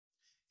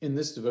In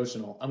this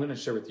devotional, I'm going to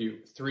share with you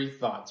 3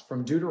 thoughts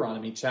from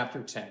Deuteronomy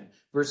chapter 10,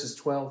 verses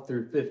 12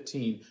 through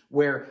 15,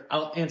 where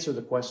I'll answer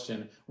the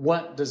question,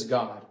 what does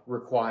God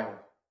require?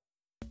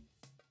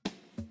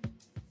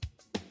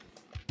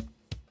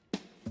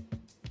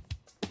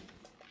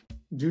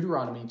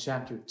 Deuteronomy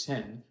chapter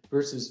 10,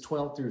 verses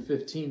 12 through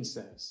 15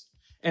 says,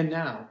 "And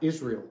now,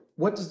 Israel,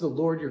 what does the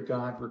Lord your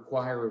God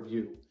require of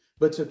you?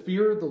 But to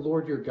fear the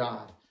Lord your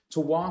God, to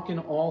walk in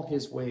all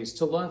his ways,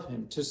 to love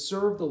him, to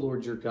serve the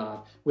Lord your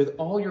God with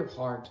all your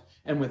heart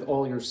and with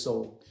all your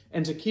soul,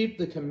 and to keep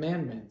the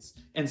commandments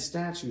and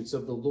statutes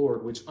of the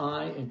Lord, which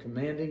I am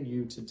commanding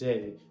you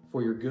today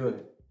for your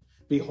good.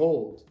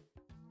 Behold,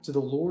 to the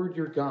Lord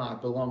your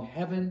God belong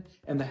heaven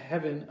and the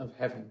heaven of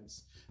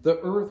heavens, the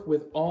earth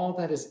with all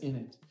that is in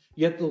it.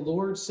 Yet the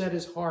Lord set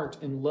his heart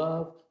in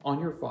love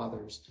on your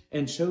fathers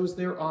and chose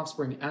their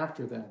offspring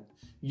after them,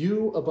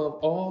 you above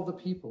all the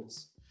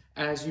peoples,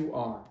 as you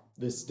are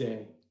this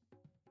day."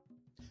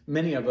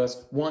 Many of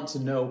us want to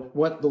know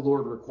what the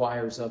Lord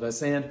requires of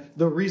us, and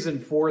the reason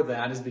for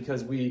that is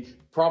because we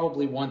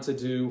probably want to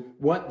do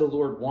what the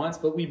Lord wants,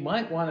 but we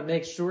might want to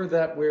make sure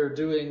that we're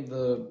doing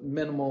the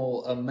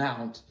minimal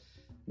amount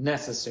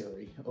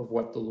necessary of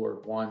what the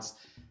Lord wants.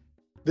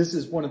 This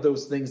is one of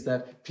those things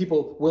that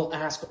people will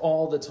ask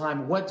all the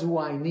time, what do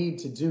I need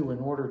to do in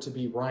order to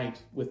be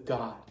right with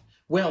God?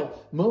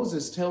 Well,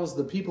 Moses tells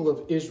the people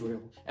of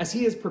Israel, as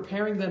he is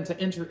preparing them to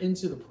enter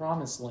into the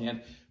promised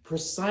land,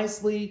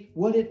 precisely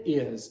what it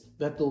is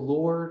that the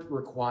Lord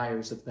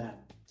requires of them.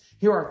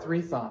 Here are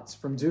 3 thoughts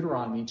from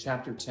Deuteronomy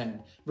chapter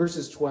 10,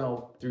 verses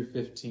 12 through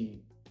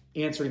 15,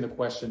 answering the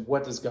question,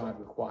 what does God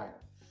require?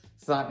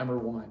 Thought number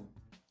 1,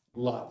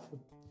 love.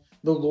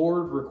 The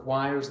Lord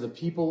requires the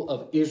people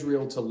of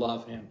Israel to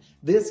love him.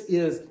 This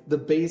is the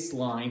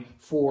baseline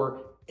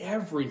for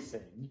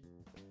everything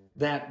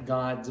that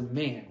God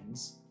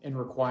demands and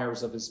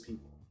requires of his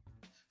people.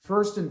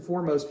 First and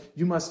foremost,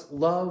 you must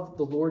love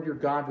the Lord your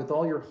God with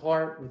all your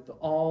heart, with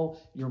all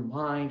your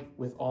mind,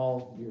 with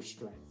all your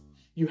strength.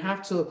 You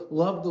have to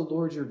love the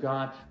Lord your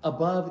God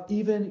above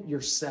even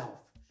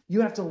yourself.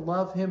 You have to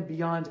love him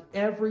beyond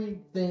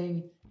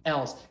everything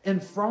else.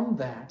 And from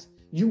that,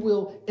 you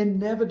will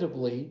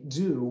inevitably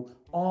do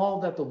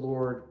all that the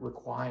Lord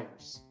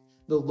requires.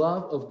 The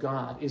love of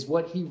God is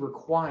what he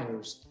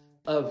requires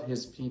of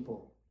his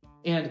people.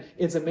 And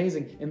it's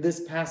amazing, in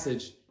this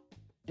passage,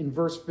 in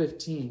verse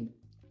 15,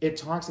 it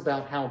talks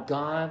about how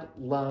God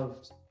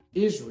loved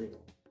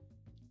Israel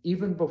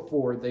even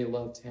before they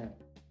loved him.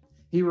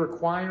 He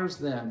requires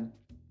them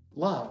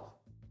love,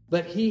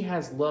 but he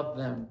has loved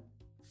them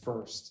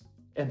first.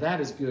 And that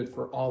is good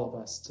for all of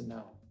us to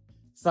know.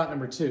 Thought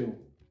number 2,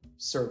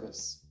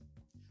 service.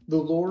 The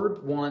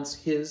Lord wants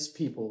his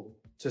people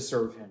to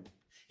serve him.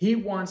 He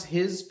wants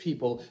his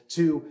people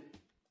to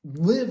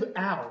live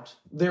out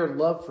their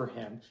love for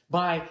him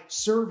by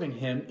serving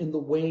him in the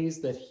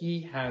ways that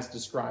he has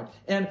described.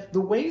 And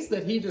the ways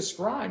that he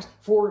describes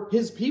for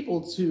his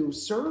people to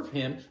serve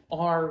him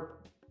are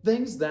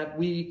things that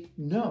we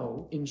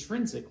know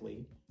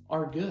intrinsically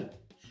are good.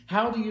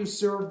 How do you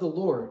serve the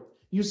Lord?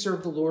 You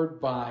serve the Lord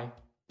by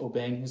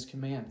obeying his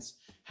commands.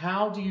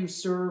 How do you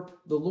serve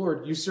the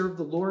Lord? You serve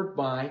the Lord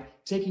by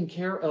taking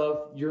care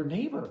of your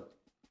neighbor.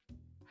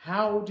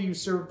 How do you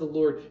serve the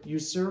Lord? You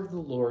serve the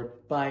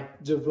Lord by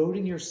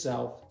devoting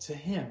yourself to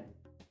him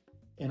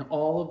in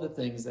all of the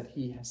things that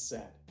he has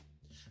said.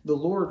 The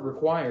Lord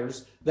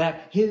requires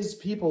that his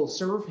people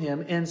serve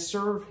him and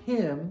serve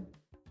him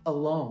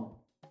alone.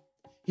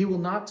 He will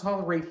not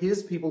tolerate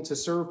his people to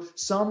serve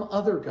some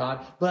other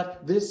God,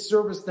 but this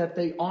service that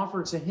they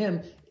offer to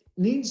him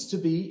needs to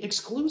be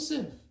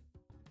exclusive.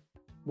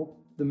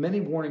 The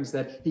many warnings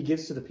that he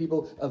gives to the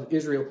people of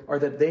Israel are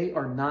that they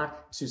are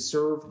not to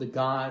serve the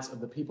gods of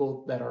the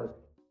people that are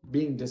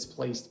being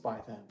displaced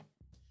by them.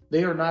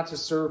 They are not to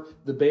serve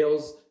the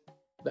Baals,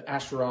 the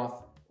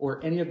Ashtaroth,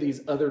 or any of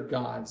these other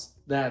gods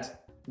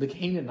that the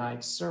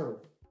Canaanites serve.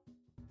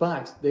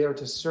 But they are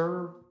to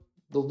serve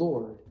the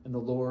Lord and the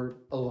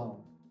Lord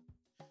alone.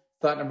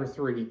 Thought number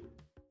 3,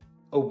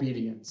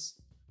 obedience.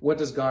 What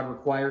does God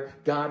require?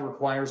 God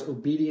requires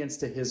obedience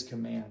to his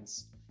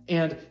commands.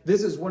 And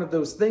this is one of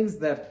those things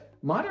that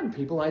modern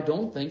people, I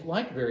don't think,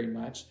 like very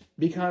much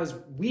because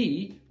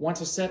we want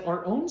to set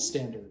our own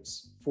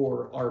standards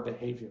for our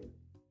behavior.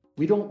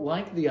 We don't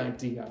like the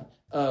idea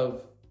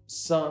of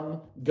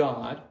some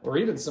God or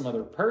even some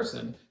other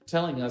person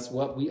telling us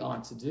what we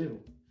ought to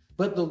do.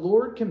 But the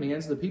Lord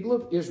commands the people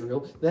of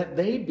Israel that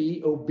they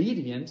be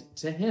obedient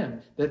to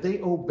him, that they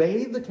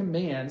obey the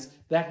commands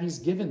that he's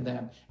given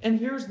them. And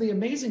here's the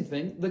amazing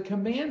thing. The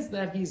commands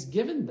that he's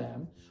given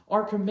them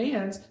are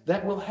commands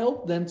that will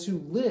help them to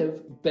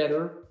live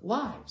better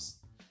lives.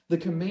 The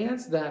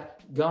commands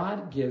that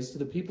God gives to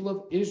the people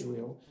of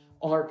Israel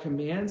are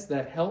commands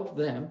that help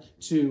them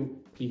to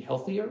be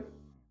healthier,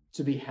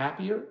 to be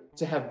happier,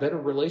 to have better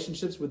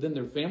relationships within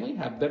their family,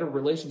 have better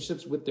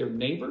relationships with their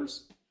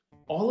neighbors.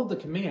 All of the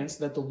commands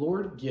that the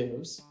Lord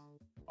gives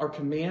are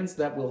commands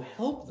that will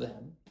help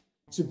them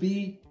to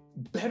be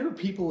better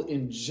people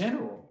in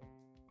general.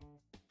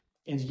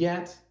 And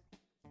yet,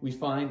 we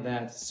find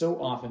that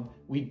so often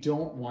we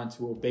don't want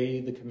to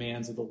obey the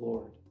commands of the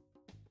Lord.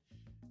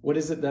 What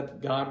is it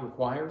that God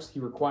requires? He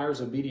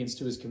requires obedience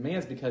to his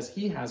commands because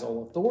he has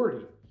all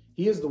authority.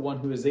 He is the one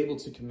who is able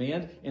to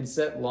command and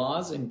set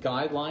laws and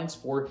guidelines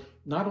for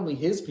not only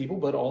his people,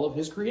 but all of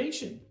his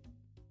creation.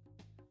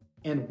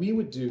 And we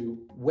would do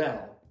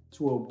well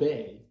to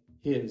obey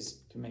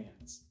his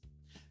commands.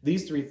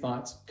 These three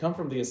thoughts come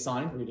from the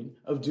assigned reading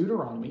of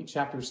Deuteronomy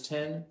chapters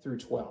 10 through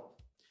 12.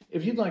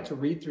 If you'd like to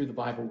read through the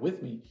Bible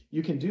with me,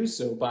 you can do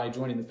so by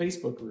joining the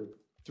Facebook group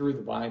Through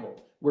the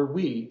Bible, where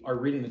we are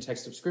reading the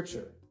text of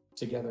Scripture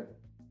together.